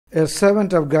A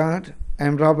servant of God, I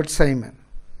am Robert Simon.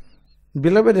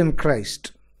 Beloved in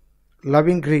Christ,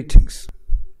 loving greetings.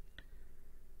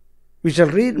 We shall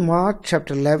read Mark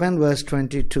chapter 11 verse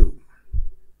 22.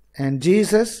 And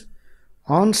Jesus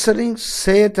answering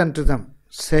saith unto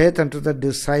the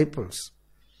disciples,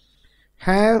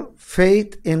 have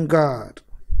faith in God.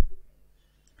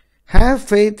 Have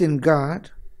faith in God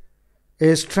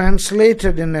is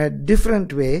translated in a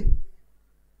different way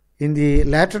in the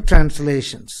latter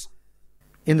translations.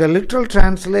 In the literal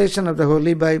translation of the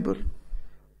Holy Bible,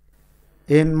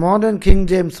 in modern King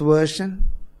James Version,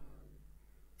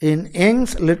 in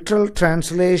Young's literal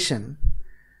translation,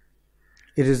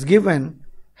 it is given,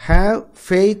 have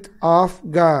faith of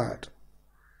God.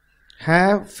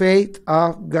 Have faith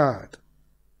of God.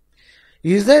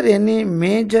 Is there any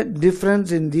major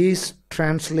difference in these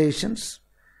translations?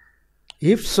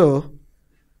 If so,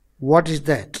 what is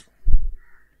that?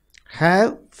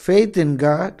 Have faith in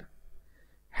God.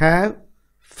 Have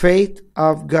faith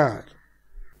of God.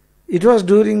 It was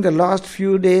during the last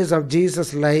few days of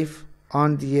Jesus' life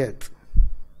on the earth.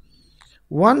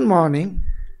 One morning,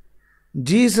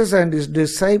 Jesus and his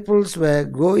disciples were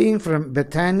going from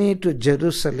Bethany to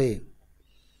Jerusalem.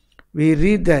 We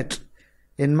read that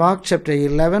in Mark chapter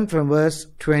 11 from verse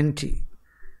 20.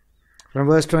 From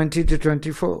verse 20 to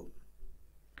 24.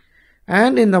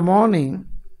 And in the morning,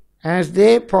 as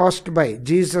they passed by,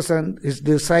 Jesus and his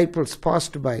disciples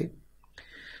passed by,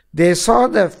 they saw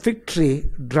the fig tree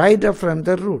dried up from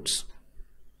the roots.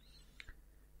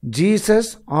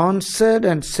 Jesus answered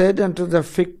and said unto the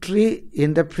fig tree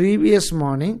in the previous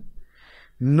morning,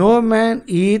 no man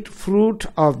eat fruit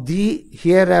of thee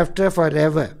hereafter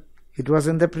forever. It was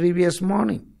in the previous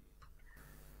morning.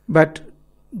 But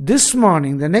this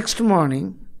morning, the next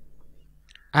morning,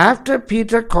 after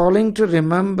Peter calling to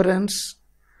remembrance,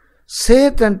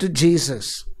 saith unto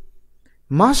Jesus,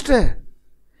 Master,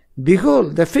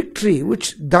 behold, the fig tree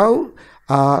which thou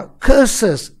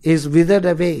cursest is withered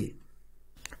away.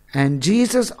 And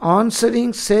Jesus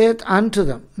answering saith unto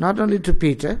them, not only to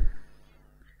Peter,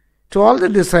 to all the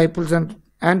disciples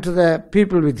and to the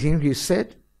people with him, he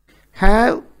said,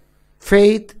 have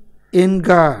faith in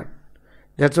God.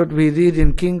 That's what we read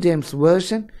in King James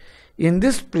Version. In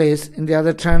this place, in the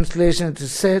other translation, it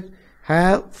is said,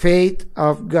 have faith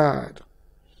of God.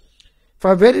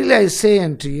 For verily I say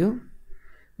unto you,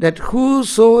 that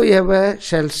whosoever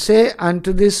shall say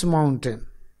unto this mountain,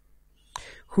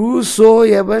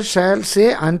 whosoever shall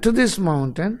say unto this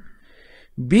mountain,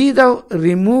 be thou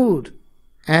removed,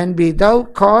 and be thou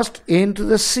cast into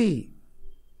the sea,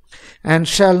 and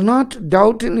shall not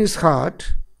doubt in his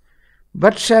heart,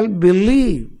 but shall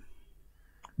believe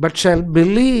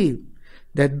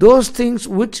that those things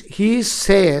which he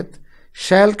saith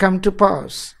shall come to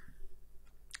pass,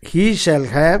 he shall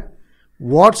have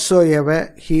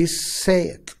whatsoever he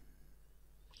saith.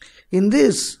 In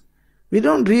this, we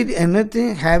don't read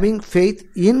anything having faith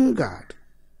in God.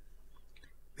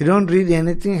 We don't read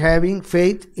anything having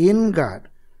faith in God.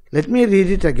 Let me read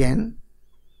it again.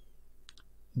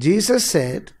 Jesus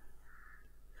said,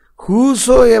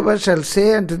 whosoever shall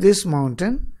say unto this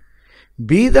mountain,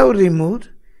 be thou removed,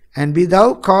 and be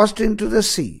thou cast into the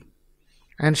sea,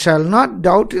 and shall not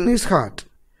doubt in his heart,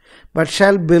 but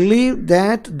shall believe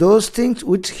that those things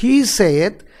which he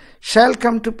saith shall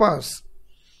come to pass,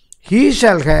 he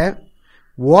shall have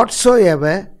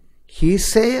whatsoever he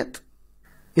saith.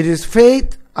 It is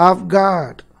faith of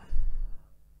God.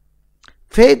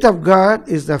 Faith of God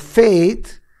is the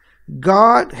faith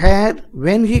God had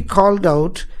when he called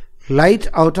out light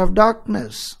out of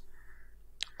darkness,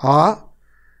 or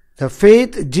the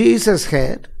faith Jesus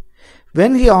had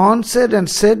when he answered and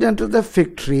said unto the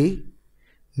fig tree,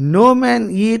 no man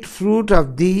eat fruit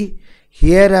of thee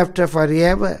hereafter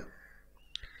forever.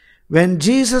 When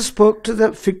Jesus spoke to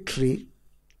the fig tree,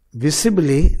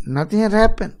 visibly nothing had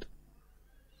happened.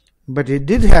 But it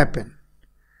did happen.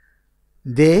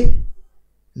 They,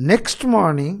 next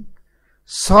morning,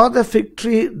 saw the fig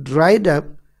tree dried up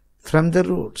from the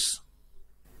roots.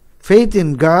 Faith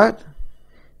in God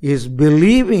is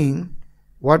believing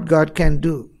what God can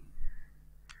do.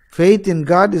 Faith in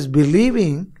God is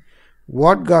believing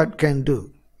what God can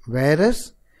do.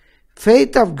 Whereas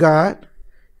faith of God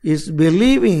is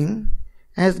believing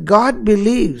as God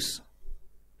believes.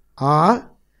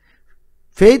 Or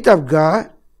faith of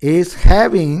God is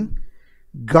having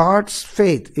God's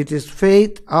faith. It is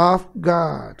faith of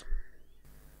God.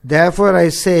 Therefore I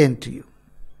say unto you,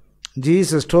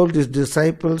 Jesus told his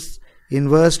disciples in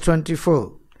verse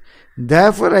 24,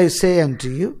 therefore I say unto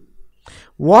you,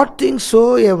 what things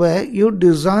soever you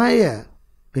desire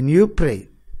when you pray,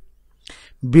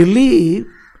 believe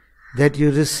that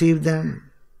you receive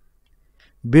them.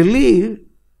 Believe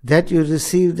that you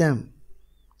receive them,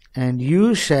 and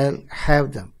you shall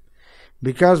have them.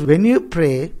 Because when you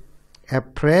pray a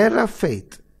prayer of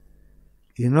faith,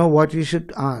 you know what you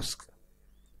should ask,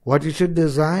 what you should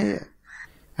desire,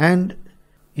 and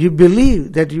you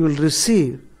believe that you will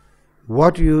receive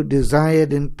what you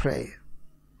desired in prayer.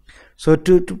 So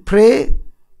to pray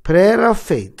prayer of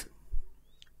faith,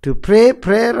 to pray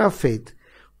prayer of faith,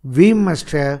 we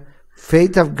must have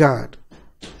faith of God.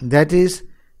 That is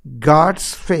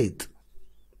God's faith.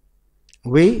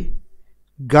 We,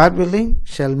 God willing,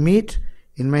 shall meet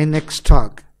in my next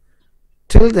talk.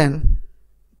 Till then,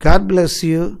 God bless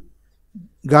you.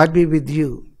 God be with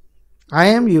you. I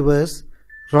am yours,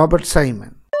 Robert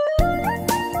Simon.